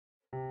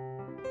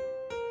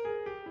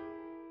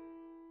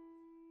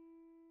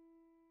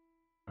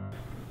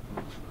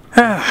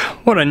Ah,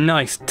 what a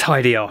nice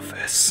tidy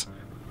office.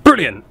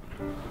 Brilliant.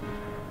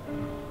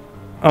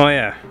 Oh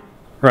yeah,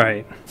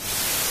 right.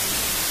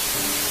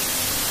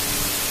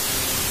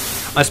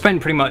 I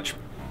spend pretty much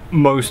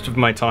most of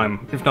my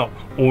time, if not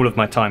all of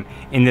my time,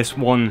 in this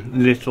one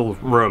little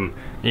room.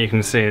 You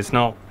can see it's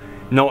not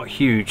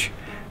huge,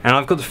 and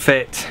I've got to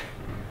fit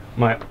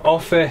my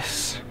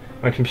office,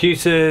 my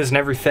computers and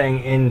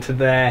everything into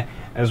there,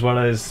 as well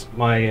as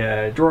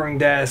my drawing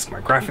desk,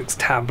 my graphics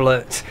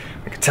tablet,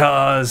 my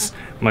guitars,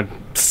 my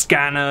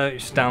scanner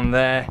just down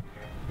there,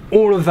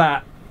 all of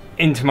that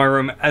into my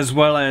room, as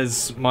well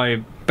as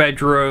my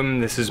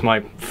bedroom. This is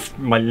my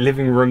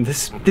living room.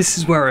 This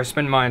is where I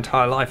spend my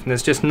entire life, and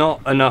there's just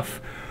not enough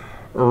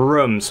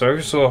room. So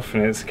every so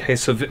often it's a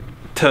case of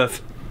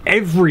turf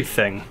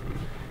everything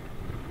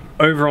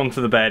over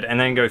onto the bed and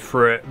then go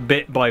through it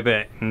bit by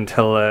bit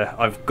until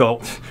I've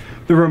got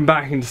the room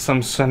back into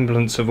some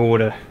semblance of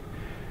order,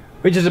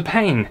 which is a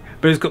pain,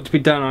 but it's got to be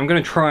done. I'm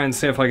going to try and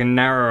see if I can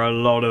narrow a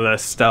lot of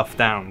this stuff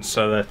down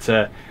so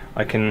that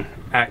I can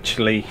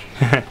actually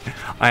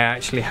I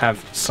actually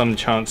have some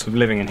chance of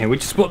living in here,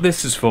 which is what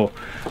this is for.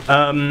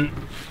 And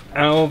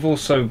I've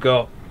also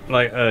got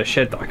like a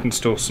shed that I can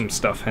store some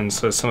stuff in,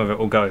 so some of it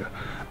will go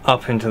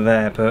up into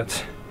there.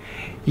 But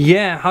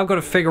yeah, I've got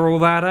to figure all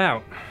that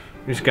out,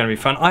 which is going to be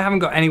fun. I haven't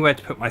got anywhere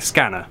to put my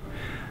scanner,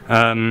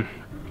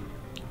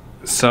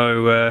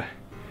 so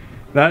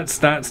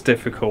that's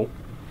difficult.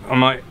 I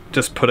might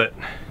just put it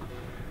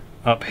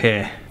up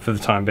here for the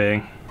time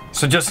being.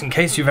 So just in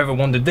case you've ever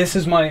wondered, this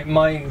is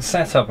my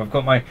setup. I've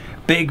got my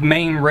big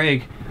main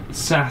rig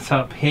sat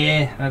up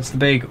here. That's the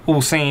big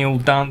all singing, all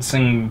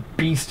dancing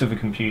beast of a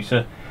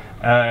computer.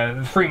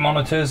 3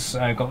 monitors.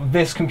 I've got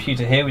this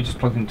computer here, we just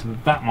plugged into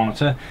that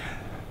monitor.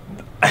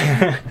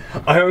 I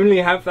only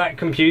have that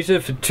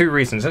computer for 2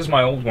 reasons. That's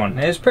my old one.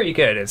 It's pretty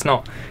good. It's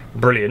not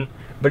brilliant,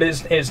 but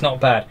it's not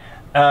bad.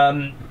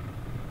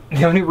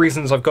 The only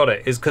reasons I've got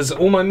it is because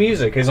all my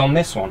music is on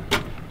this one.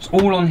 It's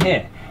all on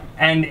here,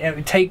 and it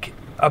would take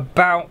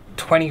about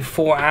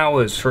 24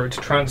 hours for it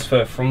to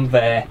transfer from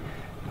there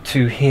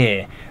to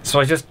here. So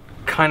I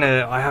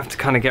have to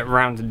kind of get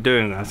around to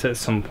doing that at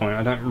some point.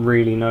 I don't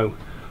really know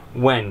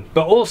when.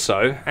 But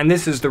also, and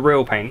this is the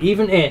real pain,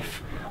 even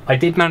if I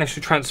did manage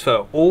to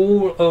transfer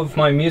all of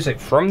my music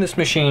from this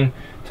machine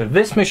to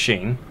this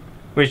machine,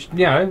 which,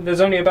 you know,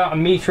 there's only about a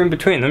meter in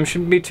between them,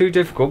 shouldn't be too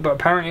difficult, but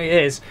apparently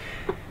it is,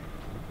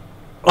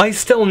 I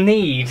still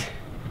need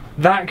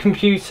that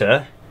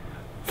computer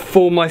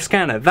for my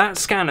scanner. That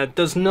scanner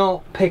does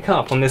not pick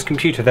up on this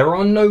computer. There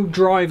are no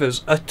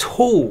drivers at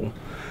all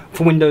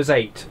for Windows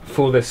 8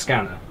 for this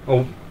scanner,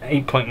 or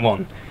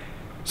 8.1.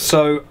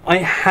 So I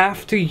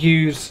have to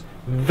use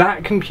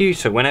that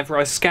computer whenever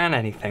I scan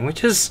anything,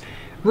 which is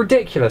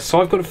ridiculous.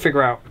 So I've got to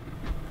figure out,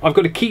 I've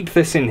got to keep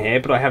this in here,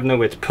 but I have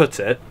nowhere to put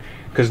it,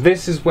 because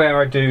this is where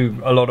I do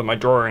a lot of my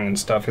drawing and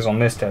stuff, is on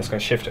this desk. I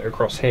shift it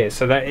across here,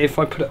 so that if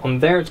I put it on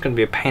there, it's going to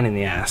be a pain in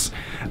the ass.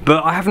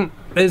 But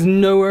there's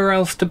nowhere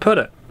else to put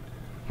it.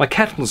 My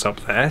kettle's up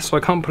there, so I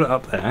can't put it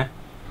up there.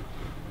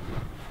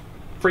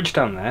 Fridge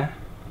down there,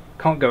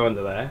 can't go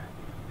under there.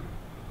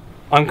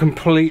 I'm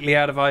completely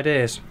out of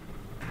ideas.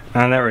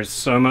 And there is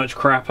so much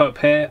crap up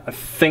here. I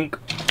think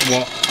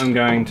what I'm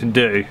going to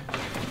do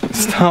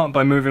is start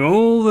by moving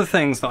all the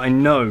things that I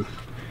know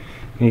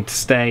need to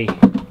stay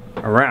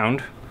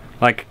around,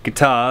 like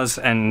guitars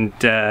and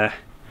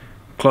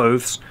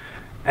clothes,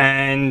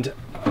 and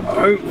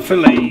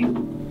hopefully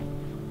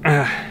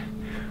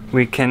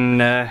we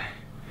can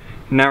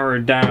narrow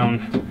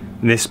down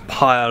this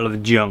pile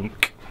of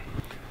junk.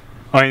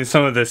 I mean,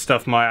 some of this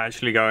stuff might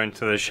actually go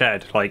into the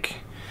shed, like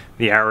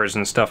the arrows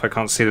and stuff. I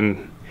can't see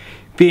them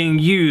being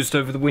used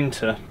over the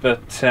winter,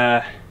 but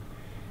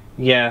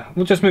yeah,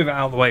 we'll just move it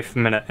out of the way for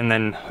a minute, and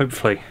then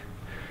hopefully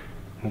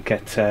we'll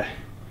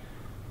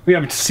be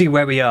able to see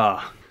where we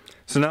are.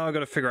 So now I've got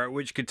to figure out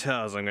which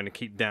guitars I'm going to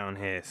keep down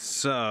here.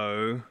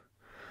 So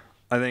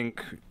I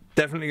think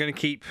definitely going to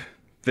keep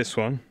this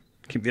one,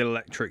 keep the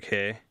electric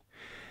here,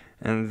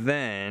 and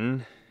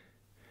then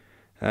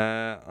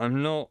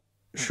I'm not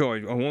sure.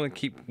 I want to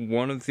keep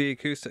one of the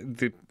acoustics.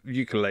 The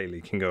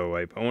ukulele can go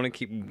away, but I want to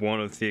keep one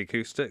of the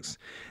acoustics.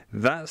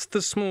 That's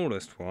the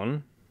smallest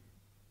one,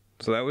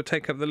 so that would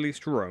take up the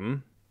least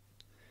room.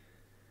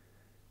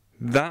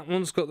 That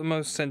one's got the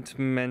most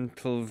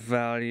sentimental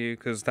value,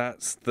 because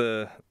that's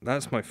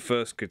my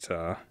first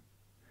guitar.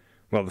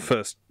 Well, the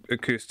first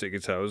acoustic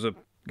guitar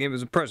it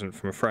was a present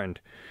from a friend,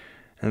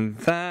 and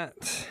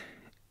that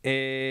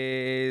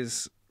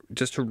is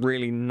just a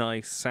really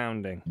nice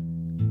sounding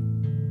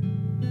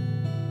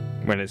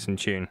when it's in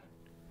tune.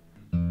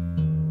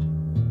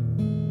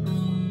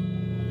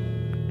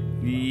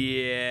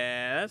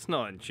 Yeah, that's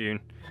not in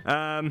tune.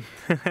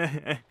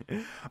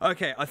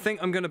 Okay, I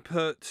think I'm gonna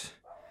put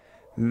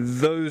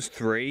those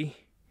 3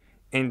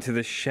 into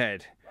the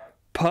shed,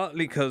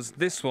 partly because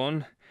this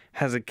one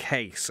has a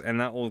case,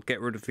 and that will get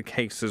rid of the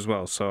case as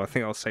well, so I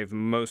think I'll save the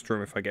most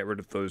room if I get rid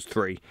of those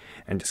 3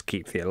 and just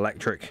keep the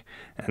electric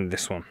and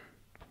this one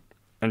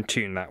and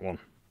tune that one.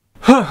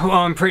 Well,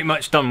 I'm pretty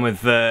much done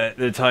with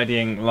the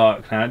tidying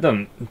lark now.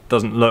 It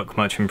doesn't look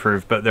much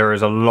improved, but there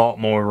is a lot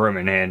more room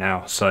in here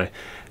now, so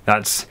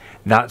that's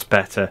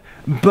better.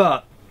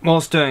 But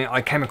whilst doing it,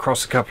 I came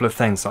across a couple of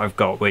things that I've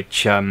got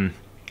which are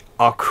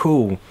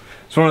cool.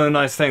 It's one of the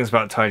nice things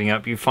about tidying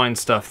up. You find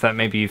stuff that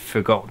maybe you've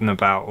forgotten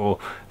about or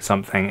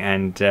something,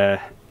 and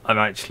I've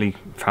actually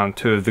found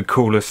two of the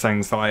coolest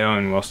things that I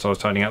own whilst I was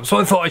tidying up, so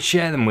I thought I'd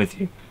share them with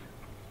you.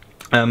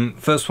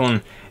 First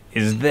one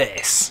is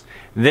this.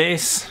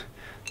 This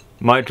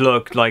might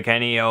look like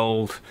any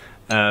old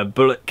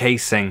bullet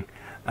casing,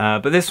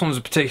 but this one's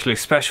a particularly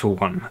special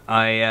one.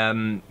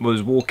 I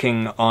was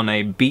walking on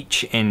a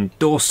beach in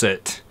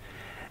Dorset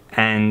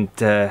and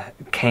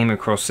came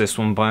across this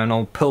one by an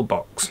old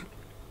pillbox.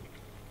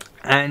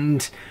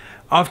 And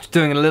after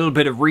doing a little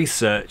bit of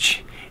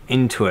research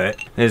into it,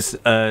 there's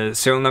a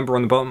serial number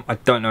on the bottom. I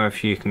don't know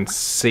if you can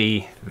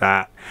see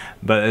that,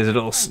 but there's a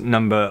little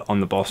number on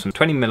the bottom.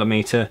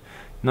 20mm,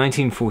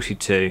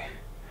 1942.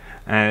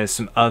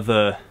 Some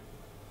other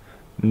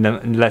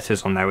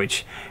letters on there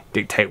which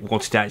dictate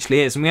what it actually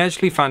is, and we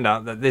actually found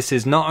out that this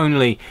is not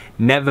only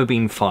never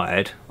been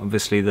fired,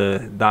 obviously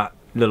that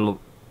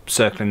little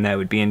circle in there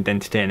would be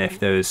indented in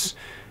if it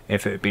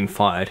had been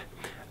fired,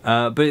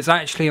 but it's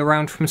actually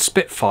around from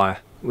Spitfire,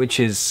 which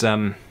is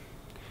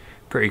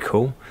pretty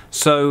cool.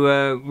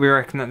 So we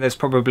reckon that there's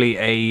probably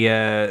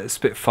a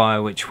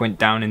Spitfire which went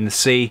down in the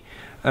sea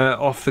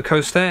off the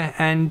coast there,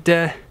 and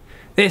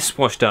this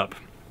washed up.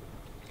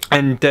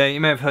 And you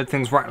may have heard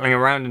things rattling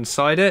around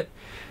inside it.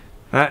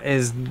 That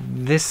is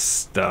this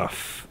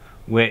stuff,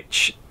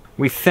 which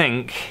we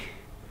think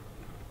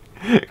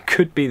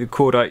could be the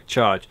cordite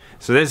charge.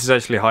 So this is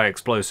actually high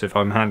explosive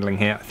I'm handling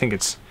here. I think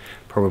it's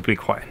probably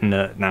quite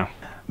inert now.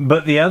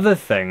 But the other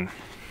thing,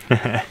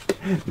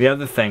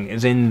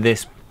 is in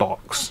this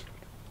box.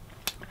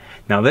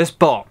 Now this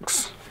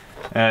box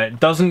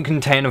doesn't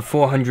contain a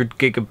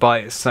 400GB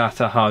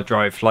SATA hard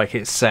drive like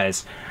it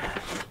says.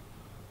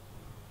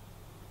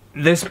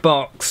 This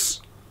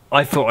box,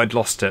 I thought I'd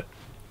lost it.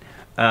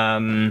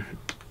 I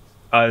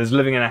was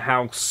living in a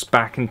house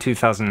back in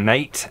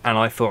 2008 and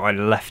I thought I'd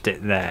left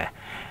it there.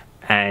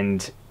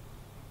 And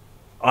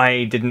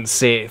I didn't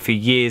see it for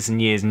years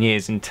and years and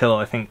years until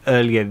I think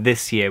earlier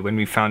this year when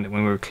we found it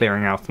when we were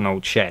clearing out an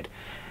old shed.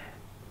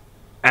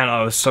 And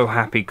I was so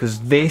happy because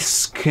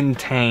this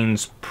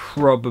contains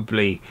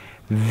probably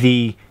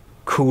the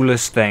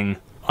coolest thing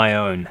I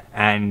own.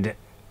 And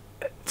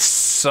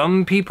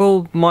some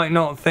people might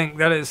not think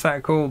that it's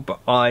that cool, but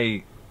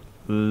I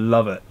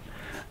love it.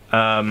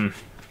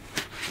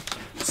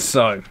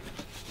 So,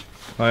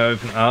 if I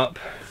open it up,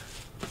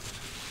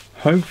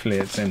 hopefully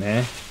it's in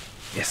here.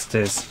 Yes, it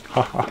is.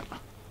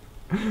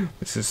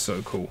 This is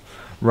so cool.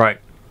 Right.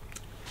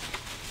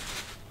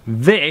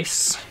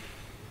 This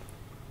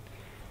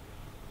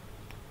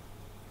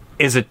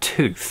is a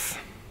tooth.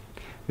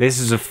 This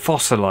is a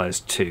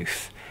fossilized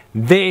tooth.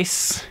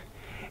 This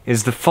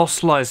is the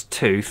fossilized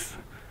tooth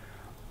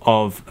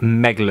of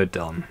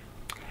Megalodon.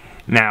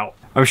 Now,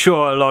 I'm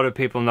sure a lot of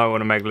people know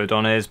what a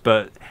Megalodon is,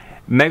 but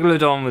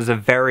Megalodon was a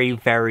very,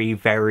 very,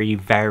 very,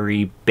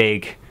 very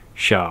big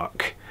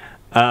shark.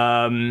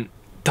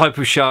 Type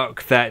of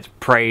shark that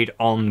preyed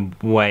on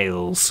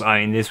whales. I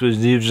mean, this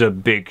was a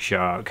big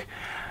shark.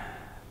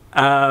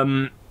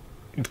 Kind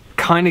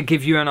of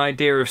give you an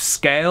idea of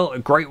scale. A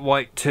great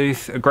white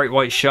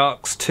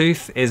shark's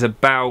tooth is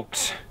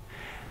about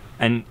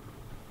an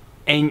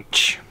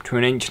inch to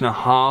an inch and a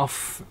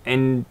half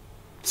in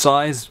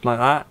size, like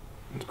that.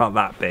 It's about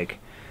that big.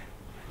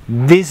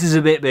 This is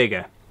a bit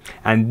bigger,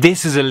 and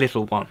this is a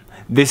little one.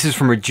 This is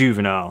from a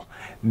juvenile.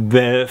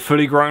 The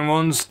fully grown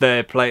ones,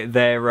 their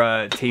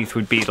teeth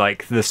would be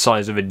like the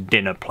size of a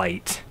dinner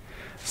plate.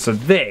 So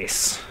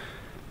this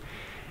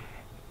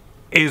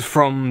is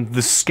from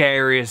the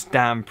scariest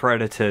damn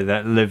predator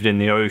that lived in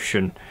the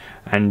ocean,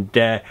 and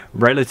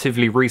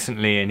relatively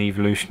recently in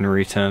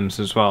evolutionary terms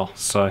as well.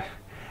 So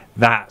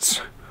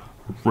that's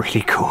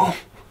really cool.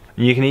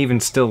 You can even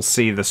still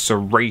see the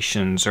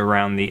serrations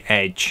around the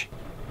edge.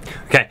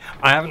 Okay,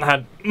 I haven't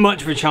had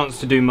much of a chance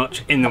to do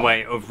much in the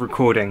way of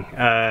recording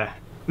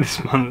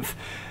this month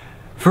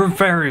for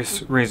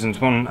various reasons.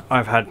 One,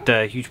 I've had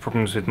huge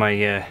problems with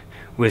my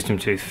wisdom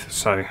tooth,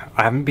 so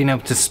I haven't been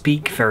able to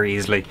speak very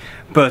easily.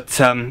 But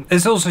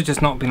there's also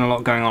just not been a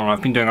lot going on.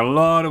 I've been doing a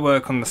lot of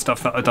work on the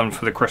stuff that I've done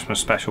for the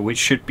Christmas special, which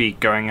should be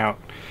going out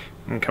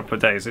in a couple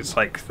of days. It's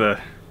like the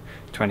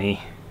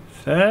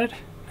 23rd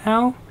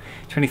now?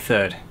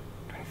 23rd.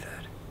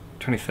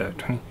 21st,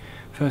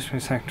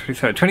 22nd,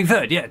 23rd.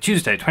 23rd, yeah,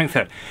 Tuesday,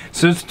 23rd.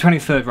 So it's the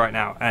 23rd right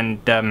now,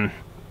 and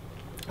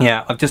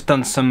yeah, I've just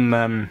done some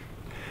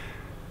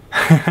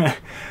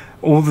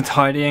all the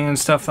tidying and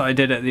stuff that I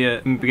did at the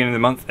beginning of the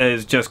month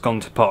has just gone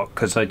to pot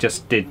because I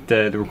just did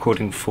the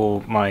recording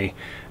for my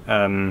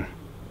the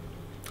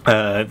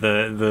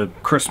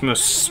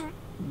Christmas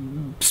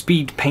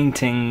speed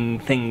painting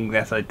thing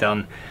that I'd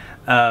done,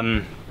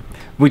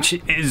 which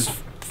is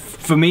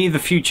for me the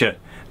future.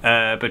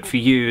 But for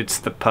you it's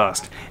the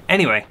past.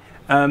 Anyway,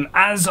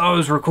 As I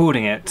was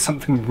recording it,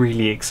 something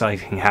really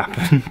exciting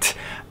happened.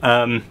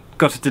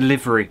 Got a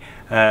delivery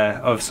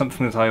of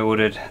something that I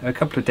ordered a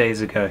couple of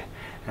days ago,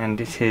 and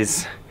it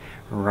is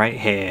right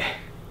here.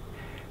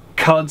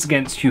 Cards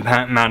Against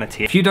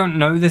Humanity. If you don't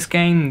know this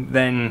game,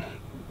 then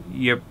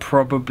you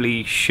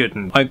probably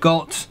shouldn't. I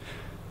got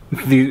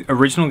the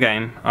original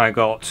game, I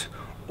got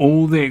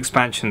all the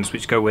expansions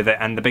which go with it,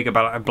 and the bigger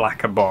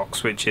blacker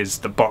box, which is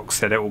the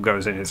box that it all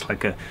goes in. It's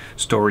like a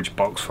storage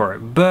box for it.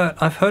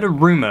 But I've heard a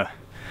rumour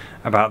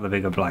about the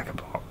bigger blacker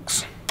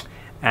box,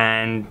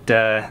 and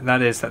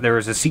that is that there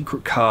is a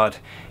secret card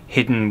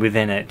hidden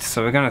within it.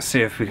 So we're going to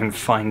see if we can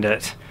find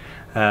it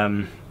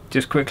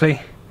just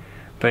quickly.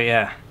 But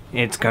yeah,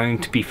 it's going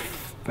to be...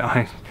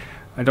 I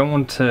don't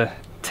want to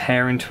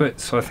tear into it,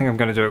 so I think I'm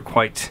going to do it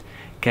quite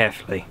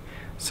carefully.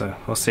 So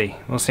we'll see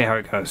how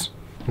it goes.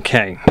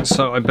 Okay,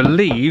 so I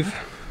believe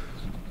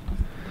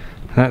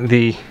that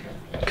the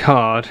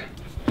card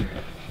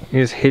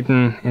is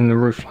hidden in the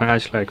roof line.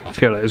 Actually, I can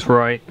feel it. It's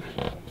right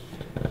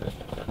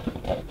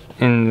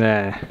in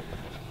there.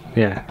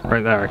 Yeah,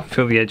 right there. I can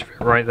feel the edge of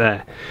it right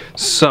there.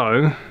 So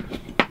I'm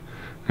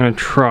going to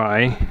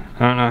try. I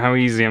don't know how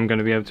easy I'm going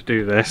to be able to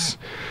do this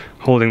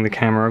holding the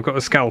camera. I've got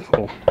a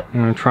scalpel.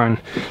 I'm going to try and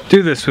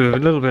do this with a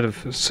little bit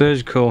of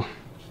surgical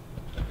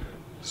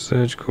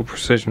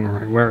precision.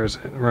 Right, where is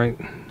it? Right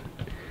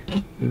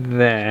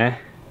there.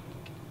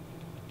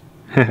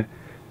 Okay,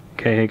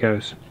 here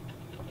goes.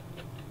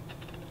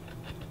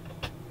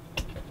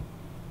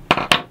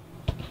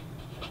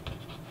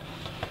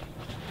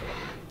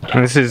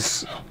 And this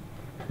is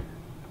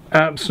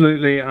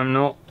absolutely, I'm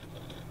not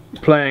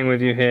playing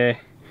with you here.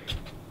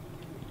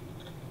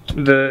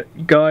 The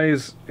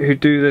guys who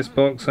do this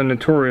box are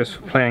notorious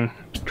for playing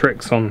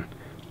tricks on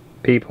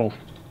people,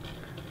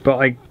 but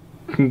I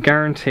can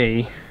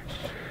guarantee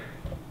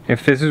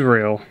if this is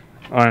real,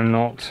 I'm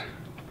not.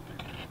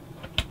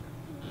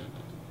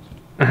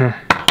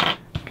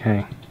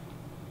 Okay.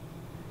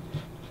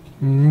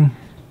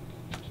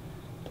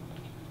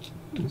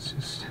 It's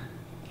just...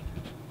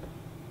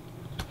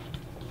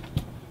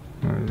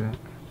 where is it?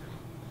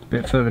 A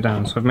bit further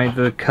down, so I've made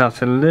the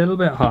cut a little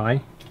bit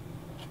high.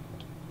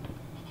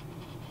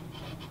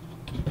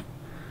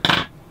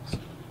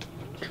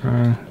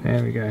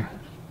 There we go.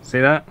 See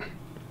that?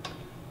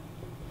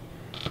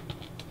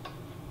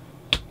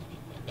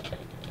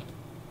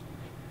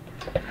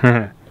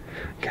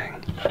 Okay,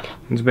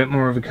 there's a bit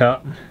more of a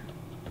cut.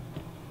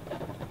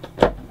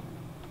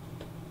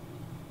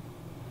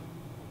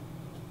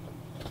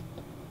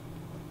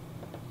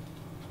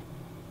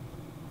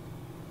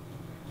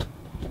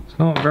 It's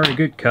not a very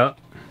good cut,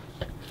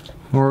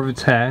 more of a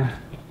tear.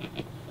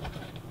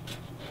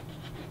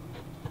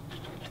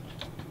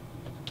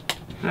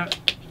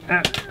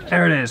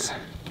 There it is.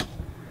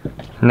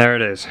 There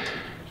it is.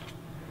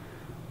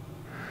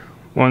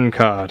 One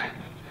card.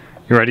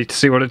 You ready to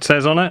see what it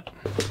says on it?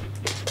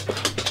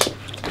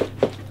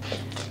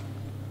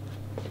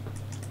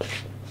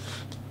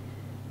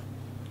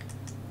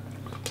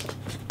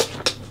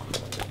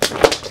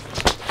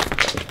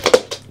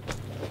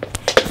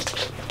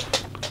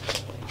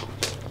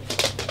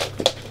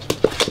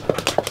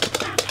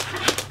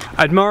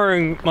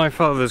 Admiring my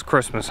father's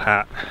Christmas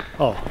hat.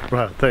 Oh,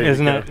 well, there you go.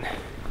 Isn't it?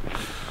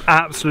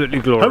 Absolutely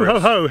glorious. Ho ho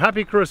ho!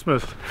 Happy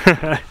Christmas!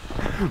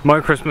 My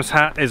Christmas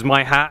hat is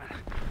my hat.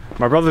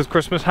 My brother's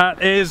Christmas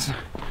hat is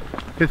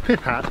his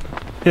pith hat.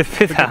 His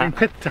pith hat.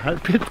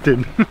 Pithed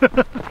in.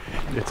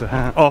 It's a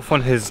hat. Off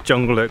on his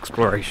jungle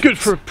exploration. Good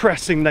for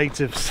oppressing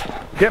natives.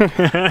 Yep.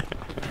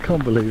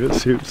 Can't believe it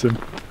suits him.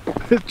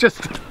 It's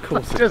just, of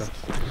course,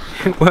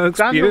 it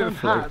works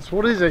beautifully. Hats.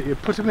 What is it? You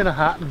put him in a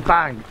hat and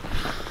bang.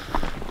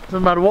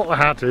 Doesn't matter what the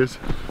hat is.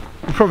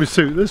 It'll probably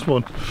suit this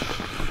one.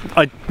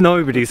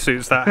 Nobody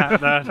suits that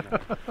hat, Dad.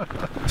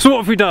 So what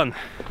have we done?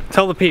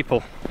 Tell the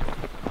people.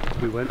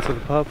 We went to the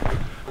pub.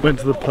 Went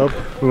to the pub.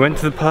 We went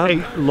to the pub.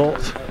 Ate a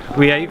lot.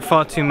 We ate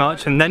far too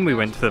much, and then we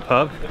went to the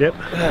pub. Yep.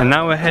 And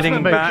now we're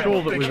heading back. Made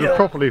sure that we were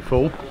properly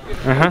full,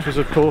 which was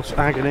of course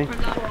agony.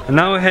 And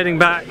now we're heading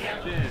back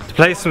to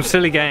play some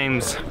silly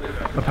games.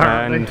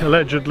 Apparently, and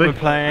allegedly. We're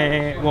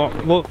playing.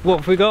 What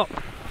have we got?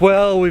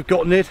 Well, we've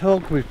got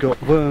Nidhogg, we've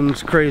got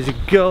Worms Crazy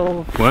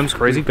Golf. Worms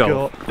Crazy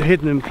Golf. We've got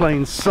Hidden in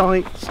Plain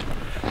Sight.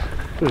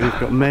 We've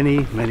got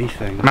many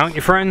things. Mount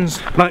Your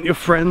Friends. Mount Your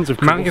Friends, of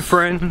course. Mount Your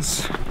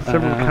Friends.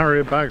 Several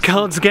carrier bags.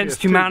 Cards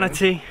Against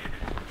Humanity,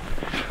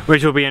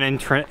 which will be an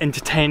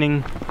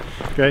entertaining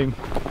game.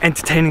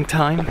 Entertaining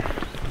time.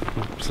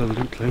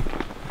 Absolutely.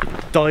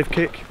 Dive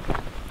kick.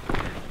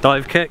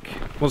 Dive kick?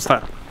 What's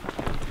that?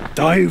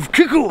 Dive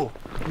kickle!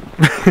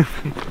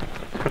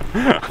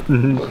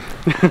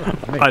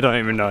 I don't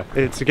even know.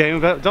 It's a game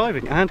about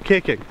diving and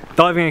kicking.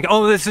 Diving.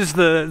 Oh, this is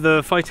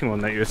the fighting one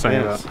that you were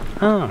saying about.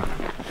 Oh.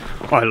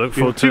 I look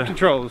forward to. Two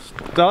controls: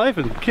 dive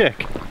and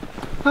kick.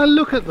 And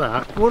look at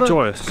that! What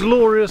a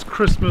glorious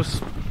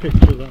Christmas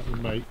picture that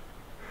would make.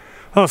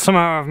 Well,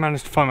 somehow I've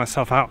managed to find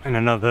myself out in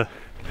another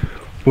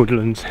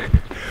woodlands,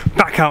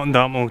 back out in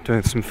Dartmoor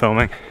doing some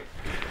filming,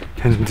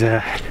 and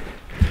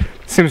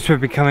seems Seems to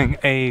be becoming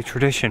a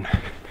tradition,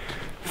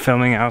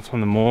 filming out on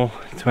the moor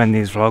to end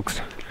these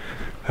vlogs.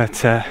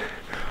 But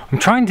I'm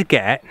trying to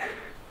get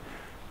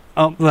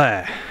up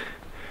there,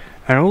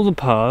 and all the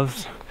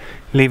paths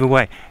lead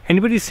away.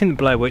 Anybody seen the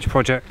Blair Witch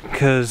Project?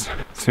 Because I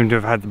seem to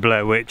have had the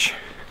Blair Witch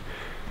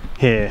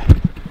here.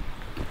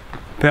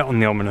 A bit on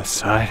the ominous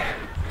side.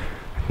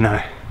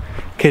 No.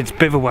 Kids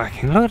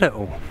bivouacking, look at it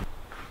all.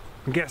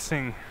 I'm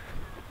guessing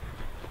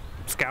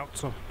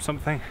scouts or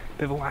something,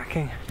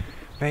 bivouacking,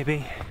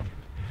 maybe.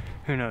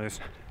 Who knows?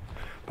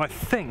 But I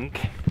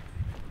think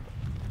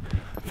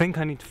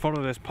I need to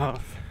follow this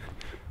path.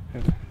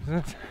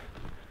 Is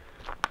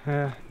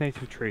it?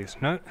 Native trees.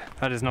 No,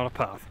 that is not a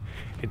path.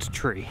 It's a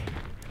tree.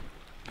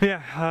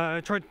 Yeah,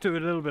 I tried to do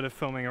a little bit of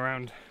filming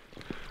around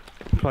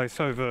the place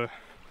over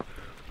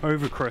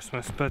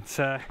Christmas, but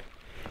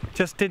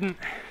just didn't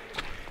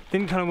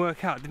kind of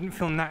work out. Didn't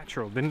feel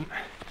natural. Didn't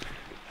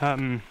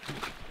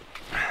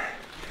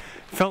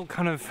felt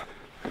kind of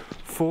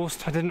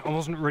forced. I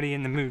wasn't really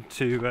in the mood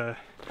to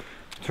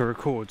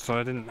record, so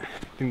I didn't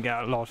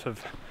get a lot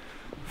of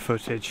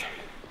footage.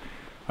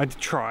 I did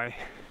try.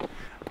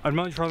 I'd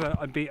much rather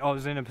I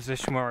was in a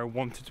position where I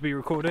wanted to be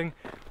recording.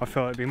 I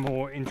feel it'd be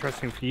more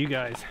interesting for you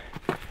guys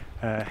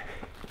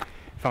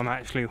if I'm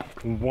actually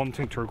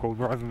wanting to record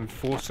rather than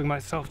forcing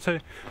myself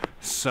to.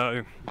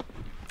 So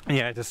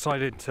yeah, I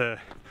decided to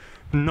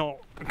not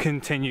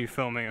continue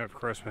filming over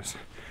Christmas.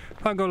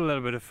 I got a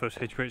little bit of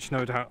footage which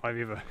no doubt I've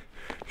either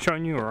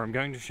shown you or I'm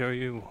going to show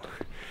you or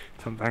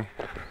something.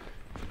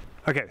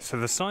 Okay, so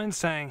the sign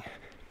saying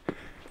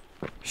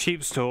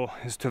Sheepstor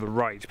is to the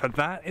right, but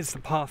that is the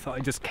path that I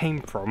just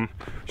came from,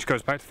 which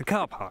goes back to the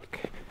car park.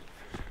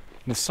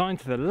 And the sign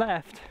to the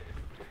left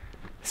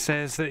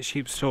says that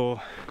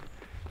Sheepstor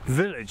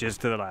Village is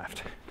to the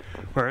left,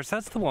 whereas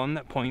that's the one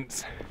that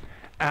points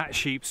at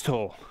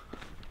Sheepstor.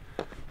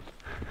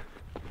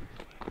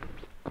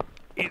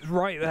 It's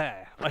right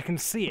there, I can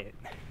see it.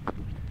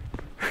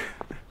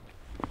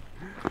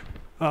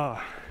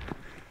 Oh,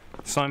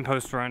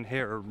 signposts around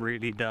here are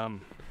really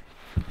dumb.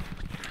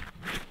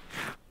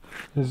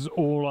 This is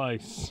all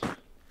ice.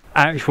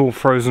 Actual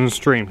frozen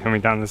stream coming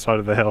down the side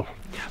of the hill.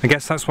 I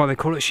guess that's why they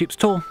call it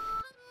Sheepstor.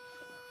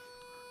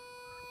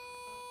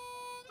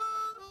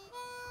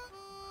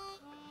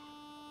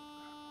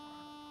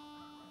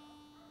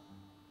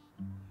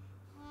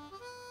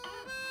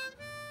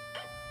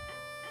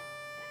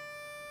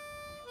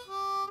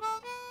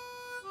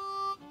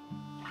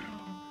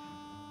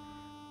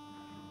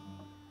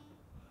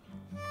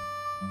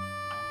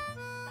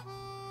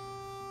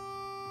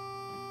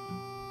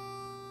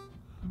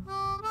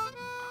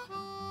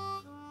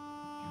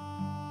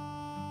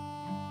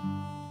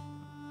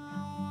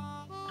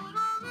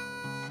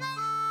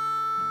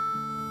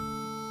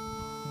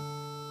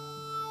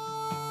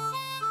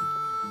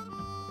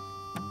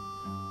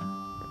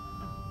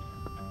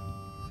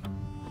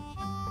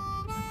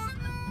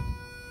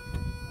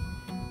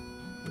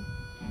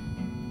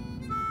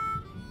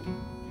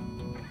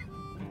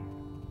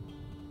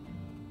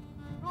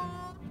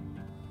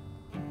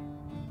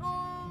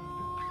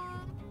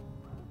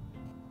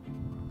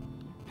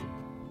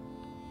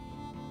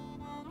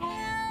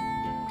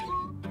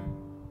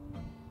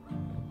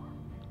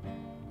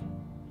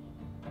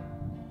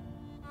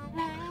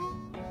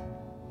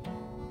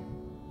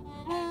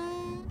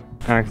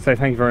 I can say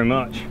thank you very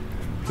much.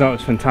 That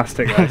was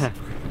fantastic, guys.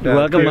 You're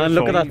welcome, man.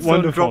 Look at that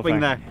sun dropping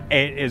there.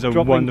 It is a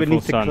dropping wonderful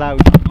beneath sun. the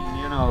clouds.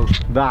 You know,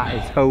 that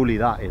is holy,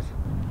 that is.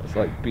 It's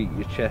like beat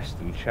your chest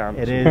and chant.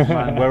 It is,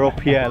 man. We're up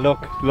here.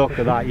 Look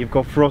at that. You've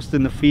got frost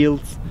in the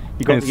fields.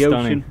 You've got the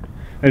ocean.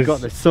 You've got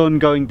the sun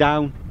going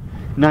down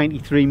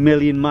 93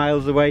 million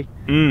miles away.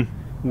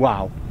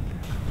 Wow.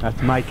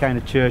 That's my kind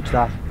of church,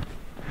 that.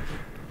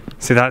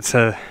 See, that's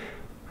a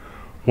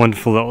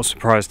wonderful little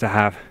surprise to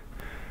have.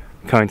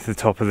 Coming to the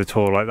top of the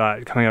tour like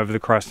that, coming over the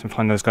crest and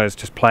find those guys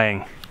just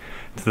playing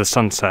to the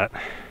sunset.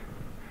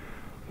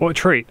 What a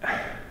treat.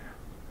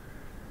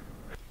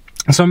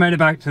 So I made it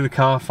back to the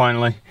car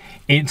finally.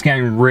 It's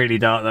getting really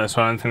dark though,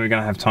 so I don't think we're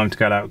going to have time to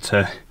get out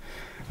to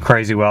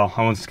Crazy Well.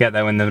 I wanted to get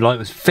there when the light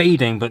was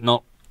fading but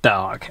not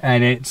dark,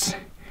 and it's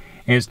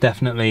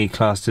definitely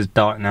classed as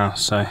dark now,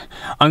 so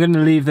I'm going to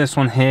leave this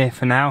one here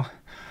for now.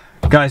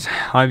 Guys,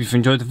 I hope you've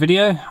enjoyed the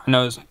video. I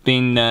know it's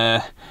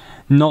been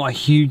not a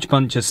huge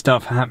bunch of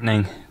stuff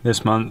happening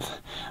this month.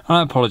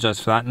 I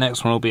apologise for that.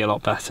 Next one will be a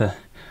lot better.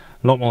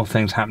 A lot more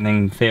things happening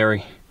in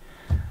theory.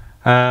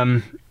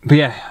 But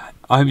yeah,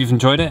 I hope you've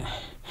enjoyed it.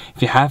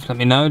 If you have, let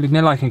me know. Leave me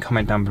a like and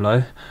comment down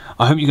below.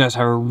 I hope you guys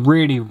have a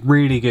really,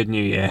 really good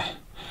new year.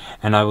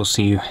 And I will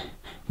see you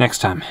next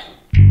time.